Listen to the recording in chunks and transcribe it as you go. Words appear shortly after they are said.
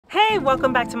Hey,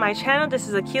 welcome back to my channel. This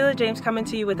is Akila James coming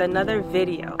to you with another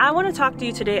video. I want to talk to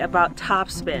you today about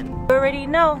topspin. You already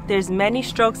know there's many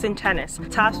strokes in tennis.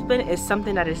 Topspin is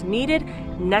something that is needed,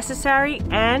 necessary,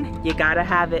 and you gotta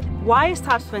have it. Why is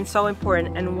topspin so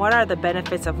important and what are the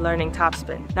benefits of learning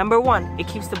topspin? Number one, it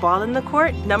keeps the ball in the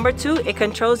court. Number two, it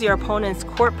controls your opponent's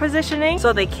court positioning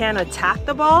so they can't attack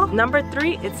the ball. Number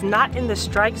three, it's not in the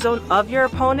strike zone of your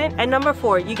opponent. And number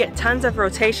four, you get tons of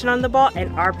rotation on the ball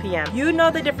and RPM. You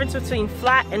know the difference between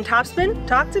flat and topspin?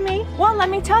 Talk to me. Well,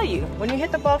 let me tell you. When you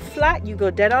hit the ball flat, you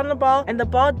go dead on the ball and the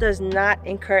ball does not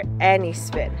incur any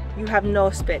spin. You have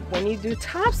no spin. When you do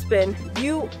topspin,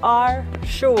 you are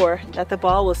sure that the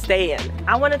ball will stay in.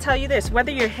 I want to tell you this,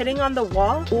 whether you're hitting on the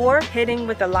wall or hitting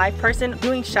with a live person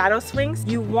doing shadow swings,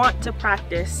 you want to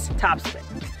practice topspin.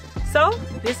 So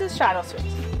this is shadow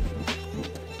swings.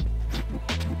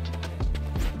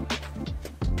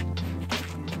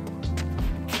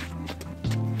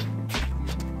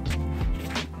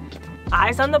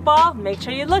 Eyes on the ball, make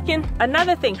sure you're looking.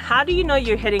 Another thing, how do you know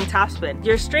you're hitting topspin?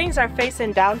 Your strings are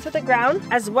facing down to the ground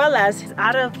as well as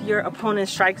out of your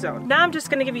opponent's strike zone. Now I'm just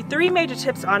gonna give you 3 major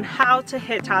tips on how to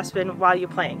hit topspin while you're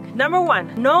playing. Number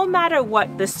one, no matter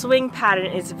what, the swing pattern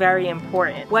is very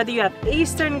important. Whether you have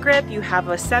Eastern grip, you have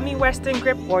a semi-Western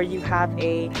grip, or you have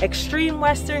a extreme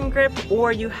Western grip,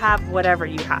 or you have whatever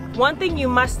you have. One thing you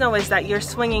must know is that you're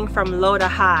swinging from low to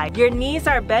high. Your knees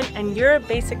are bent and you're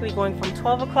basically going from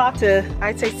 12 o'clock to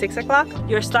I'd say 6 o'clock.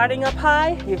 You're starting up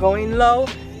high, you're going low,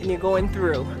 and you're going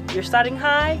through. You're starting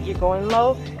high, you're going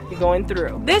low, you're going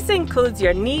through. This includes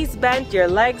your knees bent, your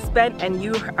legs bent, and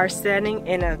you are standing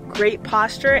in a great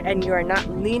posture and you are not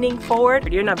leaning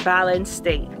forward. You're in a balanced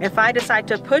state. If I decide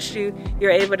to push you,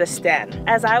 you're able to stand.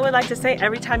 As I would like to say,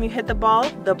 every time you hit the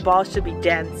ball should be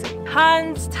dancing.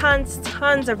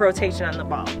 Tons of rotation on the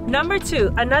ball. Number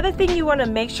two, another thing you want to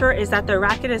make sure is that the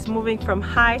racket is moving from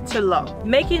high to low.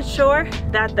 Making sure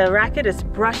that the racket is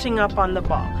brushing up on the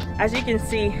ball. As you can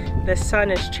see, the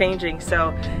sun is changing,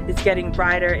 so it's getting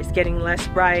brighter, it's getting less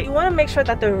bright. You want to make sure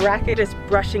that the racket is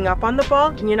brushing up on the ball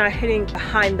and you're not hitting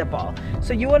behind the ball.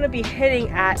 So you want to be hitting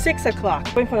at 6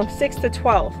 o'clock, going from 6 to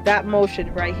 12, that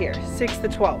motion right here, 6 to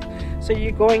 12. So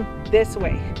you're going this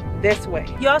way. This way.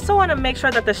 You also want to make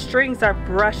sure that the strings are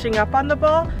brushing up on the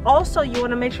ball. Also, you want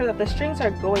to make sure that the strings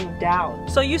are going down.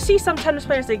 So you see some tennis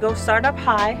players, they start up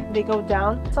high, they go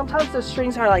down. Sometimes the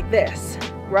strings are like this,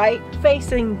 right?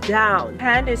 Facing down.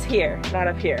 Hand is here, not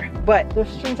up here, but the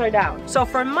strings are down. So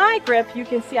for my grip, you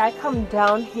can see I come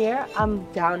down here. I'm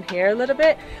down here a little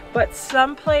bit, but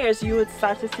some players you would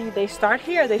start to see they start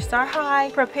here, they start high,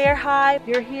 prepare high,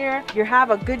 you're here, you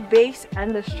have a good base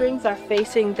and the strings are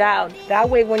facing down. That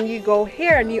way when you go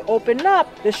here and you open up,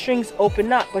 the strings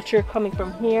open up, but you're coming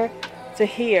from here to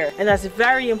here, and that's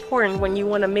very important when you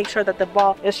want to make sure that the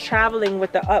ball is traveling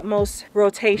with the utmost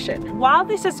rotation. While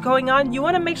this is going on, you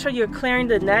want to make sure you're clearing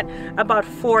the net about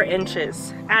 4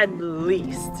 inches at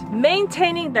least.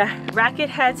 Maintaining the racket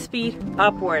head speed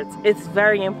upwards, it's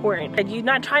very important. And you're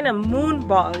not trying to moon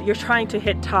ball, you're trying to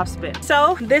hit topspin.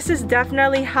 So this is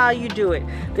definitely how you do it.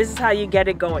 This is how you get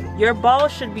it going. Your ball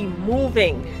should be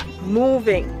moving.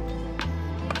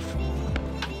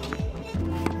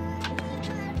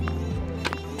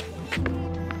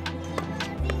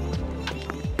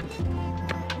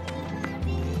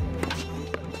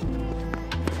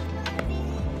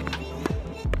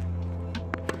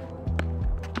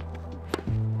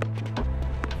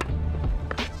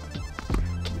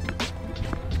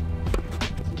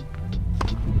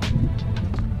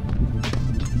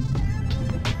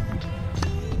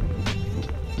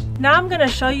 Now I'm gonna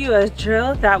show you a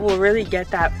drill that will really get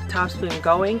that topspin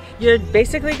going. You're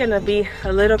basically gonna be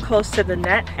a little close to the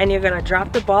net and you're gonna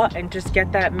drop the ball and just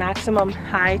get that maximum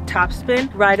high topspin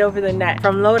right over the net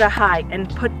from low to high and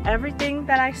put everything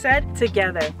that I said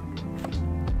together.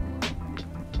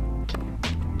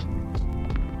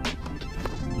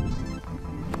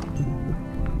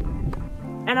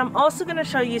 And I'm also going to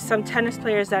show you some tennis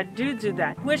players that do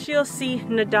that, which you'll see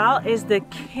Nadal is the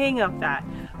king of that.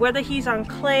 Whether he's on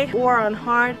clay or on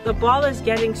hard, the ball is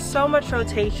getting so much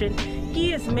rotation.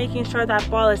 He is making sure that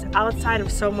ball is outside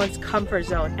of someone's comfort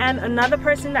zone. And another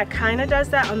person that kind of does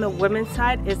that on the women's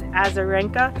side is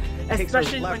Azarenka.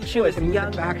 especially when she was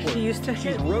younger. She used to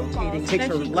hit rotating, takes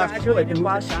her left foot, and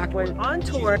while she went on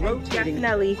tour,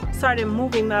 definitely started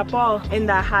moving that ball in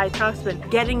that high topspin,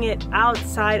 getting it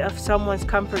outside of someone's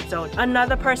comfort zone.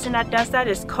 Another person that does that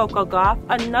is Coco Gauff.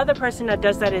 Another person that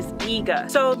does that is Iga.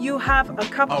 So you have a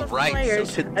couple of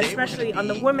players, especially on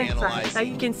the women's side, that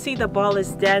you can see the ball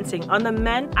is dancing. On the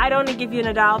men, I'd only give you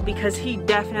Nadal because he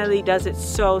definitely does it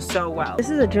so well. This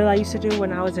is a drill I used to do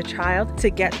when I was a child to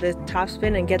get the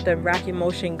topspin and get the racket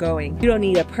motion going. You don't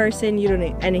need a person, you don't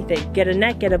need anything. Get a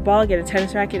net, get a ball, get a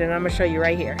tennis racket, and I'm gonna show you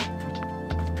right here.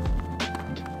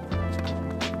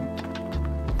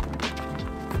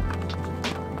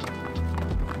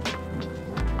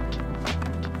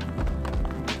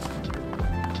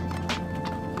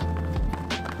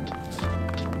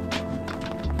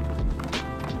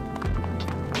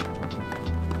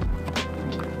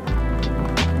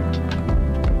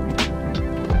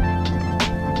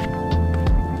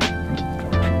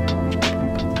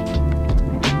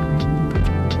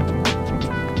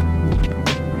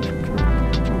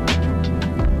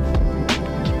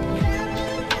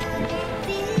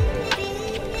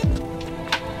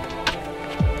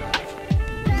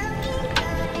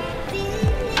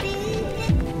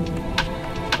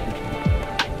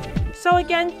 So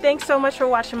again, thanks so much for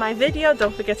watching my video.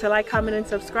 Don't forget to like, comment, and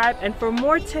subscribe. And for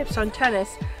more tips on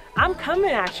tennis, I'm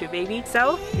coming at you, baby.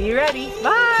 So be ready.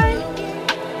 Bye.